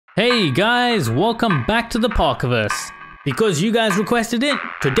Hey guys, welcome back to the Parkerverse. Because you guys requested it,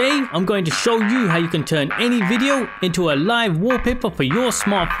 today I'm going to show you how you can turn any video into a live wallpaper for your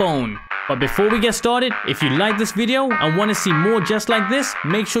smartphone. But before we get started, if you like this video and want to see more just like this,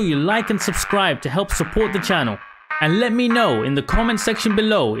 make sure you like and subscribe to help support the channel. And let me know in the comment section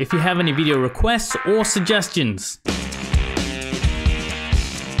below if you have any video requests or suggestions.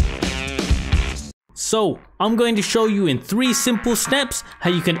 So, I'm going to show you in 3 simple steps how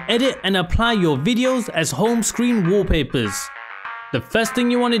you can edit and apply your videos as home screen wallpapers. The first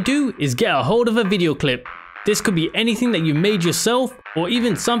thing you want to do is get a hold of a video clip. This could be anything that you made yourself or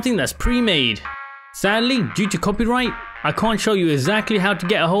even something that's pre-made. Sadly, due to copyright, I can't show you exactly how to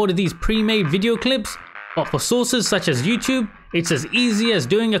get a hold of these pre-made video clips, but for sources such as YouTube, it's as easy as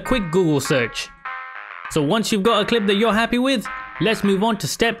doing a quick Google search. So once you've got a clip that you're happy with, let's move on to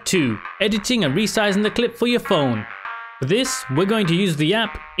step 2, editing and resizing the clip for your phone. For this, we're going to use the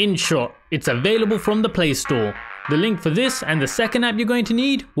app InShot. It's available from the Play Store. The link for this and the second app you're going to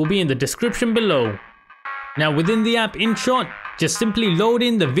need will be in the description below. Now within the app InShot, just simply load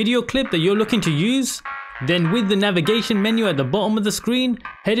in the video clip that you're looking to use. Then with the navigation menu at the bottom of the screen,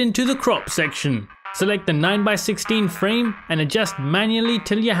 head into the crop section. Select the 9:16 frame and adjust manually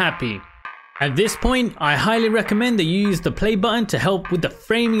till you're happy. At this point, I highly recommend that you use the play button to help with the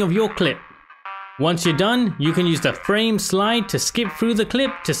framing of your clip. Once you're done, you can use the frame slide to skip through the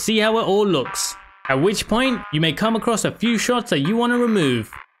clip to see how it all looks. At which point, you may come across a few shots that you want to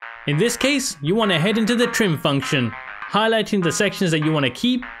remove. In this case, you want to head into the trim function, highlighting the sections that you want to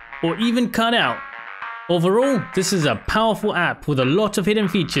keep or even cut out. Overall, this is a powerful app with a lot of hidden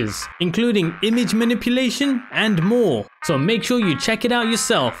features, including image manipulation and more. So make sure you check it out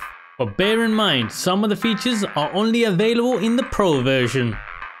yourself. But bear in mind, some of the features are only available in the Pro version.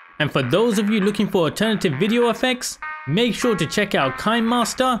 And for those of you looking for alternative video effects, make sure to check out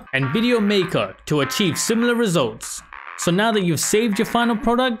KineMaster and Video Maker to achieve similar results. So now that you've saved your final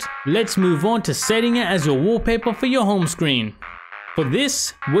product, let's move on to setting it as your wallpaper for your home screen. For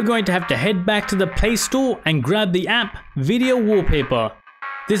this, we're going to have to head back to the Play Store and grab the app Video Wallpaper.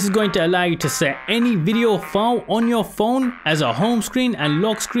 This is going to allow you to set any video file on your phone as a home screen and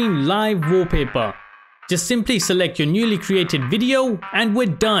lock screen live wallpaper. Just simply select your newly created video and we're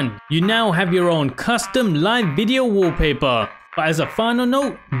done. You now have your own custom live video wallpaper. But as a final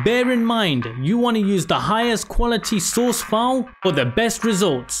note, bear in mind you want to use the highest quality source file for the best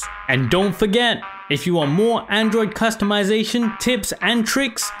results. And don't forget, if you want more Android customization tips and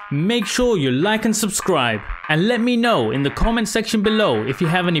tricks, make sure you like and subscribe. And let me know in the comment section below if you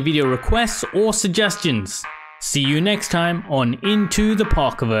have any video requests or suggestions. See you next time on Into the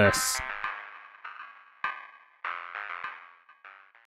Parkerverse.